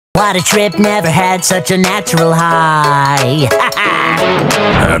What a trip, never had such a natural high.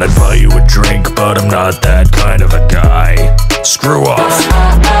 And I'd buy you a drink, but I'm not that kind of a guy. Screw off.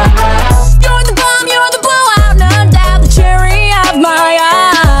 You're the bomb, you're the blowout, no doubt, the cherry of my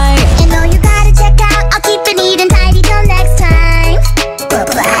eye. And though you gotta check out, I'll keep it neat and tidy till next time.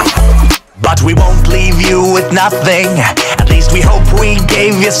 But we won't leave you with nothing. At least we hope we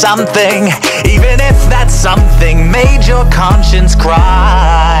gave you something, even if that something made your conscience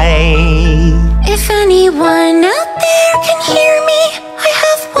cry. If anyone out there can hear me, I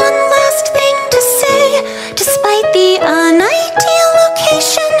have one last thing to say. Despite the unideal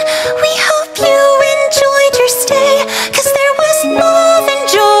location, we hope you enjoyed your stay. 'Cause there was love and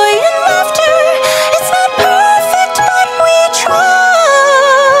joy and laughter. It's not perfect, but we try.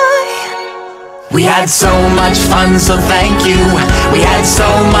 We had so much fun, so thank you. We had so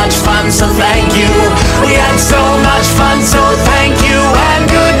much fun, so thank you. We had so much fun, so thank you, and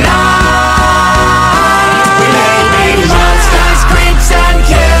good night. We may be monsters, creeps, and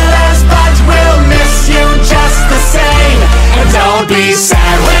killers, but we'll miss you just the same. And don't be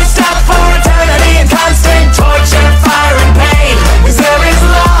sad, we're stuck for eternity in constant torture, fire, and pain. 'Cause there is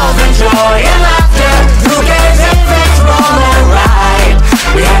love and joy and laughter. Who cares if it's wrong or right?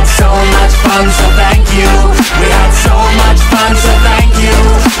 We had so much fun, so thank you. We had so much fun, so thank you.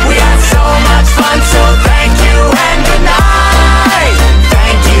 We had so much fun, so thank you, and good night.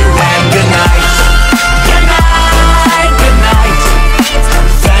 Thank you and good night. Good night, good night.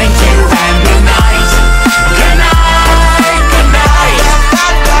 Thank you and good night. Good night, good night.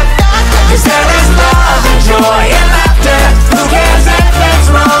 'Cause there is love and joy and laughter. Who cares if it's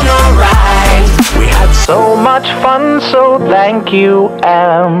wrong or right? We had so much fun, so thank you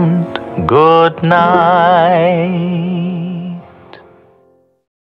and good night.